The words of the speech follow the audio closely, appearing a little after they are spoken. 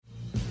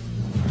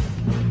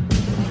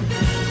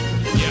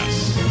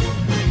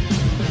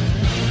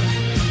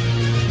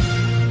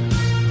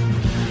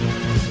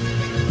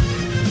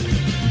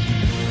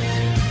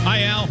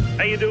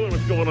How you doing?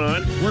 What's going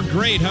on? We're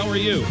great. How are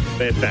you?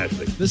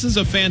 Fantastic. This is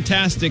a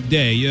fantastic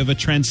day. You have a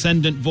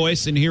transcendent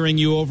voice, and hearing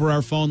you over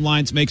our phone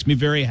lines makes me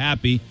very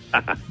happy.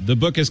 The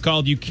book is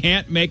called You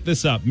Can't Make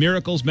This Up,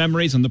 Miracles,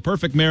 Memories, and the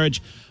Perfect Marriage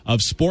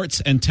of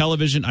Sports and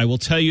Television. I will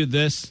tell you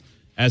this,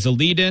 as a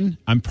lead-in,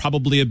 I'm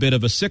probably a bit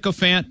of a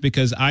sycophant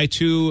because I,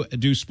 too,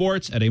 do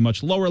sports at a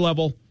much lower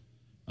level,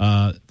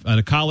 at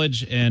a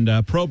college and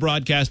pro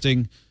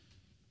broadcasting.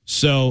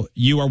 So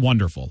you are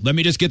wonderful. Let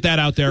me just get that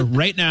out there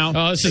right now.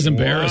 Oh, this is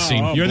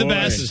embarrassing. Wow. You're the Boy.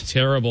 best. This is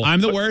terrible.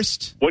 I'm the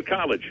worst. What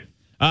college?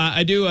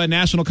 I do a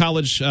National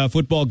College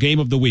Football Game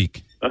of the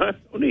Week. Oh,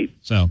 neat.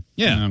 So,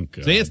 yeah.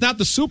 Oh, see, it's not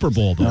the Super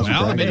Bowl, though,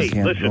 Al. I mean,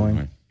 Hey,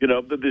 listen, you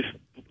know,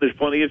 there's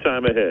plenty of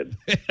time ahead.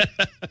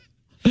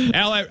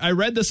 Al, I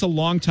read this a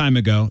long time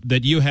ago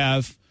that you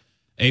have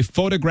a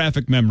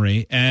photographic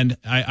memory, and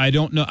I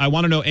don't know. I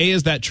want to know, A,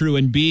 is that true?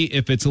 And B,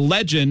 if it's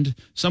legend,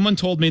 someone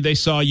told me they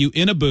saw you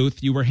in a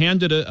booth. You were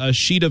handed a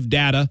sheet of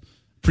data,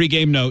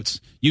 pregame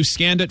notes. You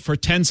scanned it for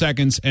 10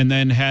 seconds and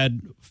then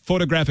had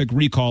photographic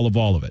recall of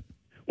all of it.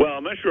 Well,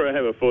 I'm not sure I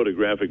have a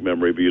photographic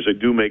memory because I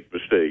do make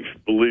mistakes,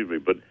 believe me.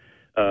 But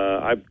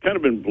I've kind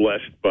of been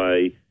blessed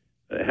by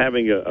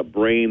having a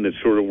brain that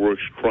sort of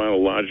works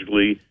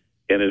chronologically.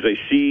 And as I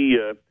see,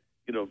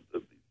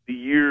 the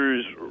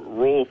years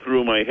roll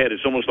through my head,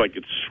 it's almost like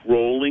it's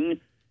scrolling.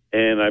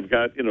 And I've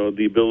got,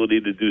 the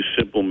ability to do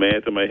simple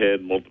math in my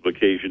head,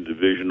 multiplication,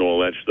 division,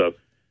 all that stuff.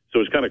 So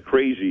it's kind of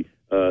crazy.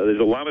 There's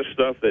a lot of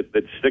stuff that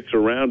sticks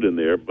around in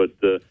there. But,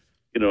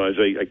 as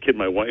I kid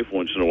my wife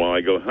once in a while,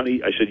 I go,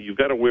 honey, I said, you've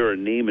got to wear a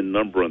name and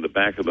number on the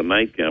back of the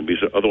nightgown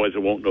because otherwise I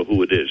won't know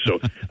who it is. So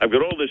I've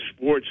got all this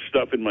sports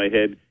stuff in my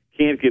head.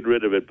 Can't get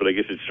rid of it, but I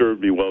guess it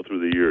served me well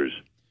through the years.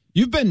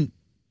 You've been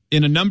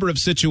in a number of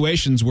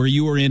situations where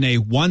you were in a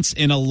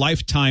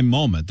once-in-a-lifetime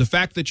moment. The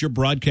fact that your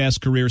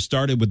broadcast career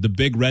started with the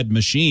Big Red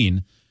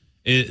Machine,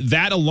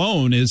 that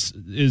alone is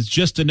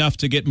just enough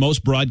to get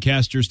most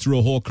broadcasters through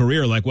a whole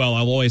career. Like, well,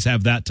 I'll always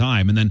have that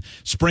time. And then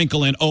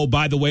sprinkle in, oh,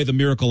 by the way, the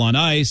Miracle on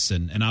Ice,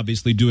 and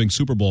obviously doing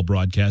Super Bowl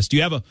broadcasts. Do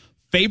you have a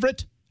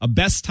favorite, a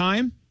best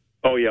time?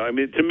 Oh, yeah. I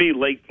mean, to me,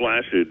 Lake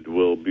Placid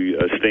will be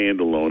a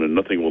standalone, and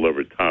nothing will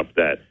ever top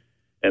that.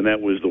 And that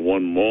was the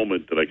one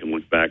moment that I can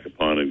look back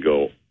upon and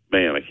go,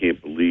 man, I can't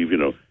believe,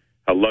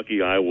 how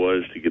lucky I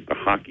was to get the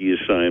hockey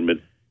assignment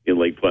in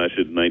Lake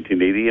Placid in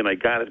 1980. And I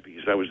got it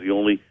because I was the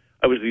only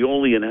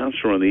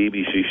announcer on the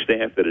ABC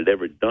staff that had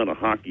ever done a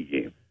hockey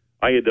game.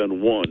 I had done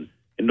one,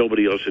 and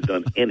nobody else had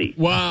done any.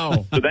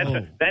 Wow. So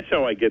that's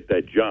how I get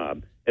that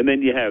job. And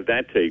then you have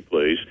that take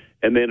place.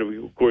 And then,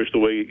 of course, the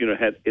way,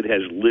 it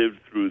has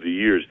lived through the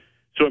years.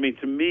 So, I mean,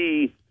 to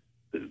me,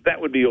 that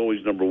would be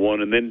always number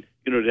one. And then,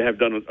 to have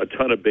done a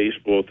ton of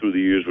baseball through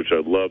the years, which I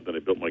loved, and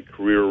I built my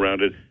career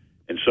around it,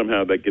 and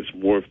somehow that gets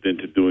morphed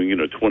into doing,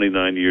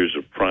 29 years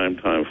of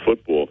primetime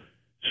football.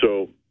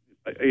 So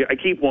I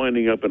keep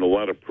winding up in a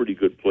lot of pretty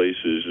good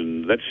places,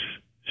 and that's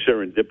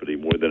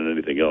serendipity more than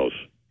anything else.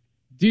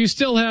 Do you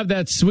still have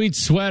that sweet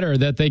sweater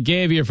that they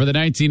gave you for the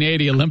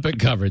 1980 Olympic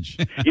coverage?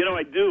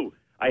 I do.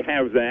 I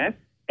have that,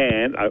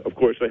 and, of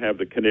course, I have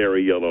the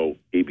canary yellow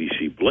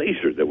ABC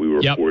blazer that we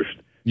were forced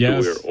to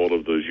wear all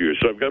of those years.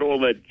 So I've got all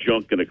that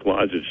junk in a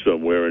closet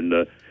somewhere, and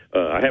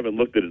I haven't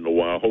looked at it in a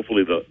while.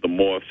 Hopefully the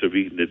moths have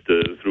eaten it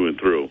through and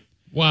through.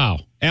 Wow.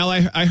 Al,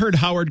 I heard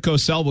Howard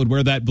Cosell would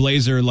wear that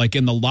blazer like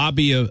in the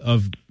lobby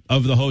of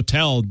the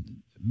hotel,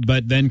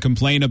 but then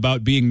complain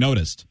about being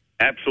noticed.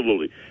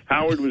 Absolutely.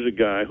 Howard was a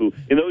guy who,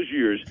 in those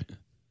years,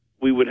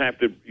 we would have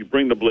to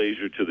bring the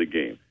blazer to the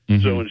game.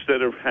 Mm-hmm. So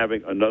instead of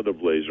having another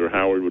blazer,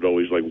 Howard would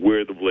always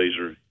wear the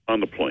blazer on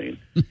the plane,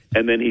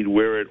 and then he'd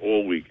wear it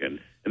all weekend.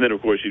 And then,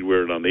 of course, he'd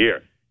wear it on the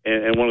air.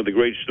 And one of the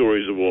great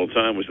stories of all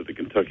time was at the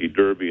Kentucky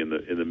Derby in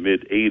the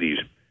mid-'80s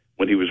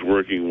when he was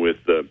working with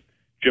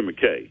Jim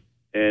McKay.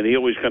 And he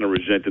always kind of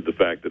resented the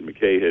fact that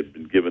McKay had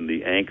been given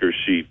the anchor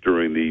seat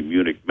during the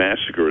Munich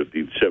massacre at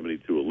the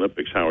 72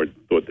 Olympics. Howard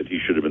thought that he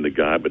should have been the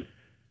guy, but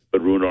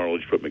Roone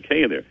Arledge put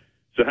McKay in there.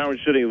 So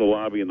Howard's sitting in the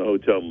lobby in the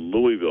hotel in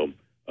Louisville.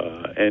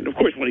 And, of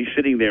course, when he's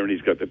sitting there and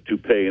he's got the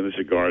toupee and the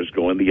cigars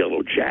going, the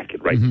yellow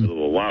jacket right in the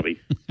middle of the lobby,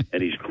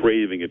 and he's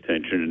craving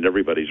attention and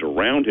everybody's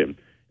around him.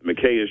 And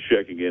McKay is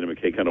checking in, and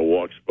McKay kind of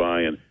walks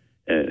by, and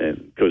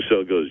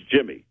Cosell goes,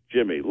 Jimmy,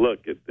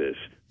 look at this.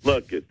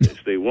 Look at this.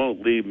 They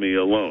won't leave me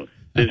alone.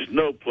 There's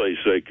no place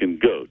I can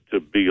go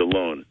to be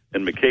alone.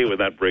 And McKay,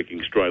 without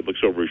breaking stride, looks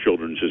over his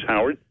shoulder and says,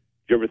 Howard,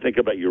 did you ever think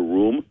about your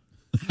room?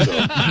 So.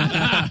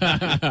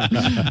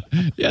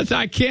 Yes,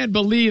 I can't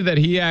believe that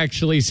he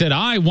actually said,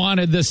 I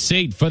wanted the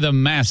seat for the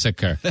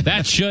massacre.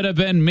 That should have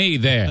been me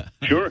there.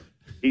 Sure.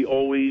 He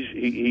always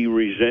he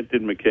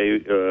resented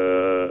McKay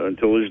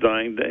until his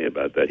dying day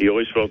about that. He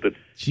always felt that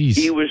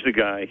he was the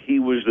guy, he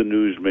was the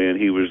newsman,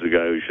 he was the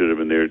guy who should have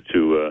been there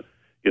to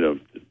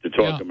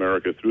talk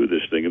America through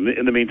this thing.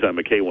 In the meantime,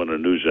 McKay won a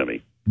news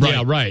Emmy.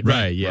 Right.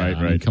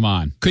 I mean, come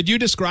on. Could you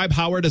describe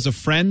Howard as a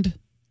friend,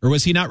 or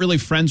was he not really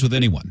friends with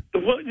anyone?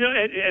 Well,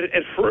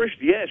 at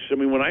first, yes. I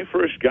mean, when I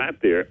first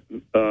got there,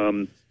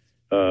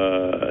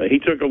 he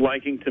took a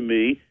liking to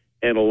me,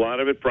 And a lot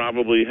of it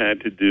probably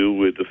had to do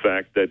with the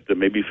fact that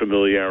maybe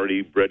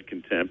familiarity bred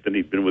contempt, and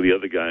he'd been with the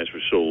other guys for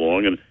so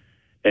long,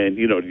 and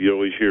you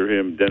always hear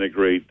him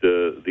denigrate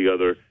the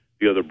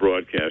other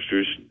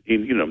broadcasters.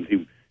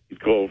 He'd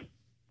call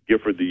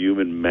Gifford the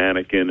human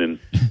mannequin,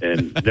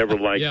 and never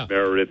liked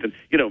Meredith,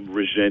 and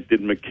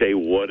resented McKay,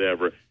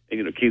 whatever.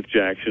 And Keith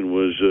Jackson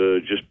was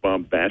just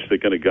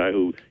bombastic kind of guy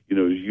who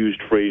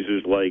used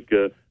phrases like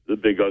the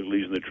big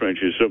uglies in the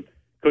trenches. So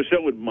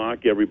Cosell would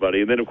mock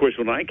everybody. And then, of course,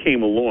 when I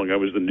came along, I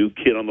was the new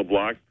kid on the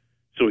block,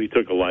 so he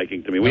took a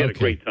liking to me. We had a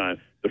great time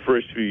the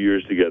first few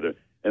years together.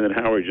 And then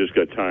Howard just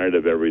got tired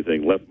of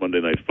everything, left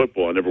Monday Night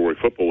Football. I never worked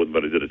football with him,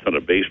 but I did a ton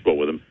of baseball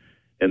with him.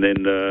 And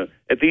then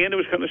at the end, it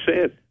was kind of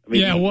sad. I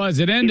mean, it was.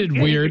 It ended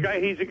weird.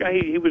 He's a guy.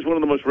 He was one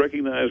of the most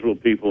recognizable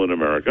people in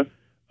America.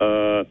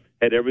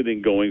 Had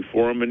everything going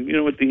for him. And,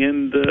 at the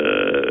end,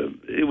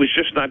 it was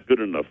just not good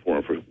enough for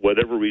him for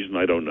whatever reason,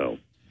 I don't know.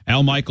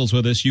 Al Michaels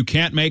with us. You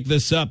Can't Make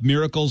This Up,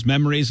 Miracles,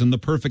 Memories, and the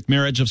Perfect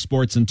Marriage of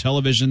Sports and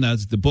Television.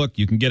 That's the book.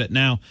 You can get it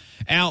now.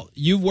 Al,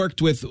 you've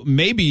worked with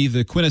maybe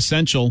the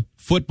quintessential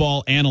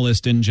football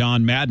analyst in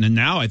John Madden, and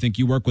now I think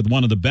you work with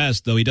one of the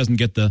best, though he doesn't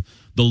get the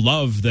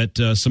love that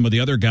some of the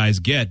other guys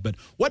get. But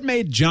what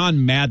made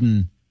John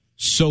Madden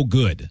so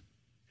good?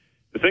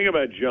 The thing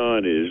about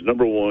John is,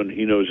 number one,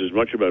 he knows as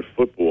much about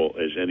football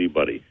as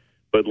anybody.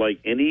 But like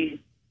any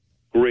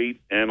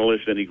great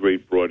analyst, any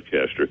great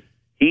broadcaster,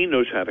 he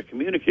knows how to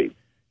communicate.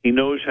 He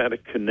knows how to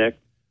connect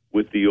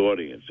with the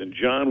audience. And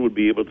John would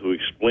be able to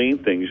explain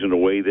things in a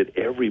way that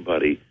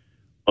everybody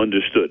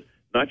understood,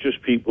 not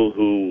just people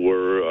who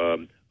were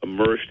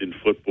immersed in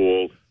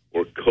football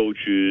or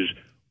coaches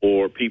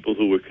or people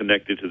who were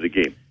connected to the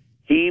game.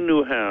 He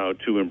knew how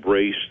to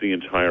embrace the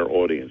entire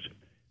audience.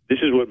 This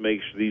is what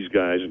makes these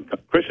guys, and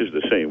Chris is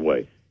the same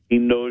way. He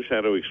knows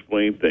how to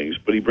explain things,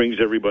 but he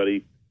brings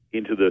everybody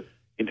into the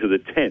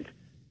tent.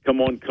 Come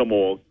on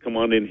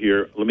in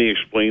here. Let me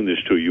explain this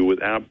to you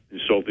without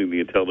insulting the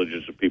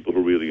intelligence of people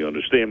who really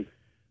understand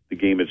the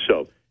game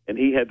itself. And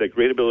he had that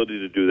great ability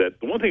to do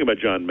that. The one thing about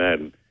John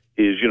Madden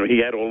is, he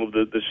had all of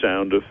the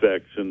sound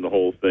effects and the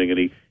whole thing, and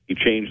he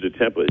changed the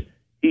template.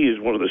 He is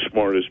one of the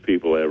smartest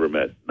people I ever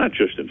met, not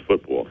just in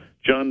football.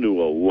 John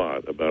knew a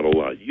lot about a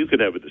lot. You could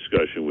have a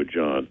discussion with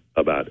John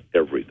about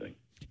everything.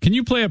 Can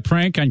you play a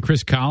prank on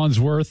Chris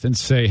Collinsworth and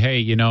say, hey,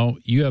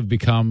 you have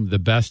become the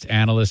best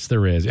analyst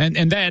there is?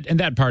 And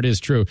that part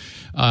is true,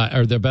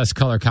 or the best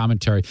color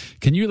commentary.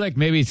 Can you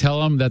maybe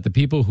tell him that the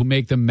people who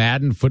make the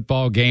Madden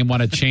football game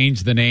want to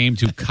change the name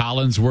to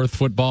Collinsworth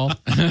football?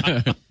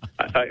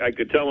 I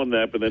could tell him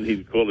that, but then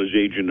he'd call his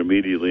agent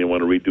immediately and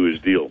want to redo his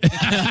deal.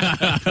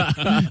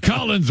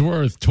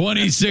 Collinsworth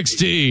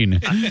 2016.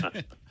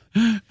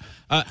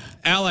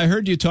 Al, I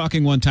heard you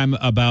talking one time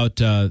about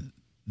the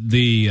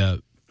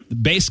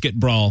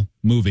BASEketball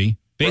movie.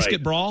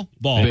 BASEketball?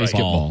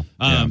 BASEketball.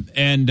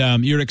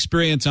 And your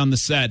experience on the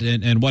set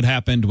and what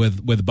happened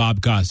with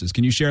Bob Costas.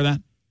 Can you share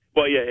that?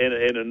 Well, yeah,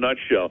 in a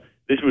nutshell,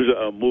 this was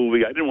a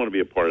movie. I didn't want to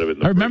be a part of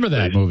it. I remember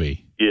that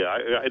movie. Yeah,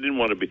 I didn't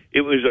want to be.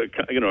 It was a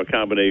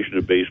combination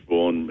of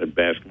baseball and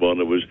basketball,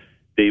 and it was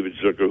David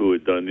Zucker who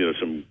had done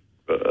some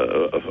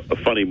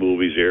funny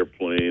movies,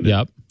 Airplane,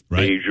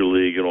 Major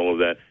League, and all of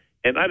that.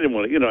 And I didn't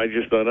want to. I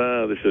just thought,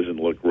 this doesn't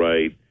look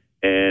right.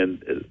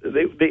 And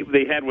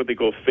they had what they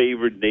call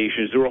favored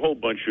nations. There were a whole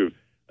bunch of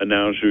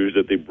announcers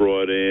that they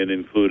brought in,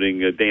 including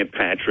Dan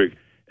Patrick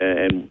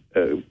and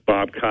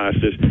Bob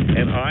Costas.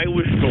 And I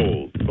was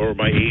told, or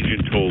my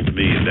agent told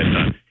me at that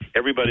time,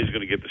 everybody's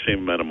going to get the same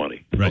amount of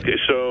money. Right. Okay,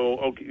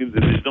 so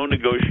there's no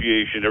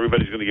negotiation.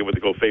 Everybody's going to get what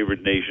they call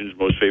favored nations,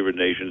 most favored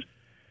nations.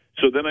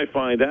 So then I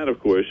find out, of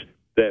course,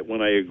 that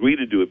when I agreed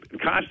to do it,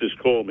 and Costas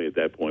called me at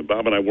that point.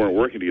 Bob and I weren't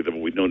working together, but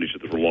we'd known each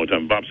other for a long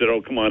time. Bob said,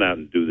 come on out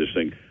and do this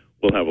thing.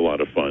 We'll have a lot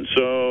of fun.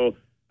 So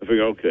I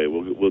figured, okay,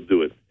 we'll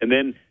do it. And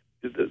then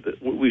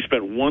we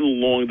spent one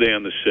long day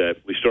on the set.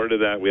 We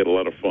started that. We had a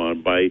lot of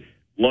fun. By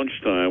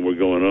lunchtime, we're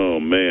going, oh,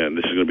 man,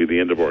 this is going to be the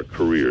end of our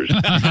careers.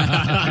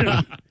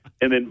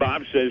 And then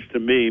Bob says to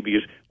me,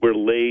 because we're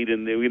late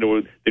and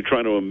they're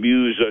trying to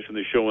amuse us and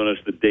they're showing us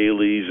the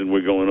dailies, and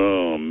we're going,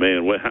 oh,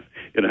 man,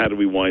 how do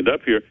we wind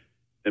up here?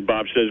 And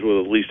Bob says,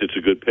 well, at least it's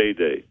a good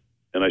payday.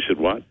 And I said,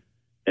 what?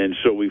 And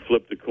so we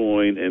flipped the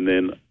coin, and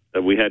then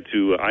we had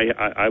to,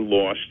 I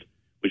lost,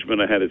 which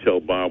meant I had to tell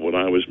Bob what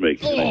I was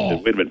making. And I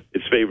said, wait a minute,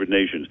 it's favored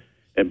nations.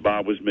 And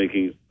Bob was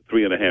making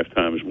 3.5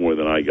 times more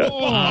than I got.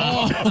 So,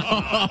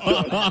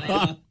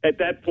 at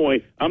that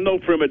point, I'm no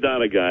prima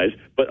donna, guys,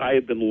 but I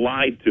had been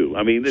lied to.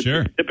 I mean, it's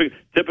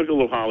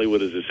typical of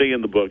Hollywood, as I say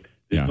in the book.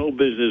 There's no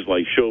business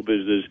like show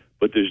business,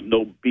 but there's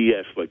no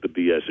BS like the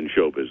BS in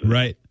show business.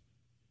 Right.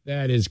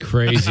 That is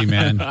crazy,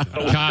 man.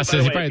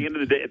 Costas, at the end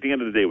of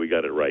the day, we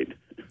got it right.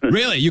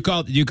 Really? You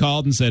called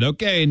and said,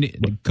 okay,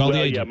 and called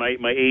the agent. Yeah,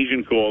 my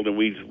agent called, and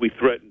we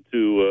threatened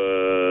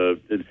to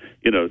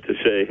to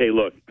say, hey,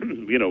 look,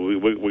 we're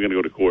going to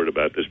go to court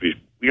about this because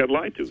we got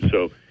lied to.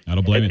 So I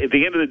don't blame at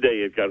the end of the day,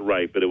 it got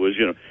right, but it was,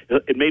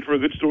 it made for a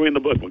good story in the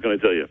book. What can I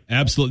tell you?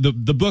 Absolutely.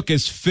 The book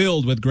is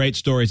filled with great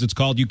stories. It's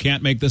called You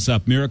Can't Make This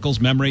Up, Miracles,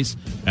 Memories,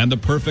 and the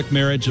Perfect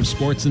Marriage of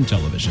Sports and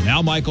Television.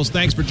 Al Michaels,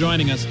 thanks for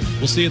joining us.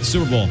 We'll see you at the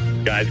Super Bowl.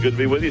 Guys, good to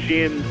be with you. See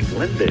you in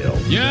Glendale.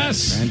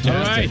 Yes. Fantastic.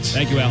 All right.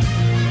 Thank you, Al.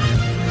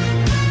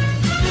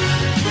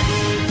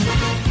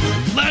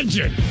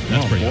 Legend.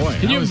 That's pretty boy. awesome.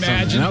 Can you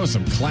imagine? That was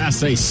some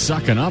Class A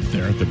sucking up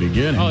there at the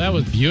beginning. Oh, that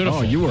was beautiful.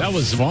 Oh, you were That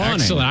was fawning.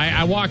 excellent.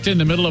 I walked in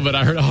the middle of it.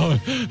 I heard, oh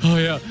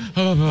yeah.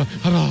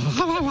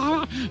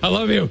 I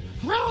love you.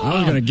 I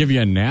was going to give you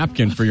a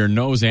napkin for your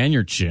nose and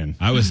your chin.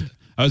 I was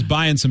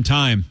buying some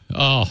time.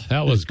 Oh,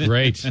 that was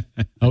great.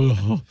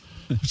 I'm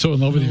so in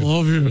love with you.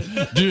 Love you.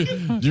 Do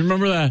you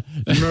remember that?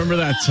 Do you remember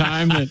that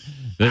time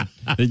that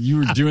you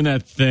were doing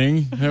that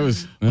thing? That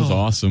was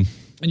awesome.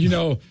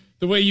 And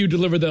the way you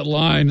delivered that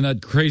line in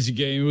that crazy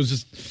game, it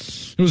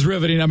was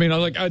riveting. I mean,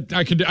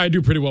 I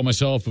do pretty well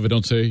myself if I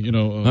don't say,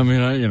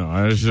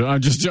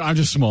 I'm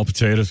just small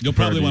potatoes. You'll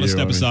probably want to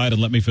step aside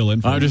and let me fill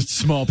in for I'm you. just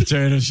small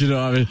potatoes,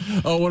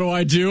 what do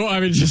I do? I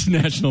mean, just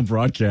national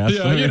broadcast.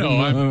 Yeah,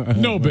 I'm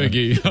no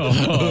biggie.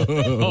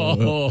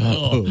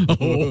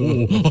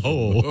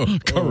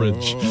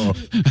 Courage.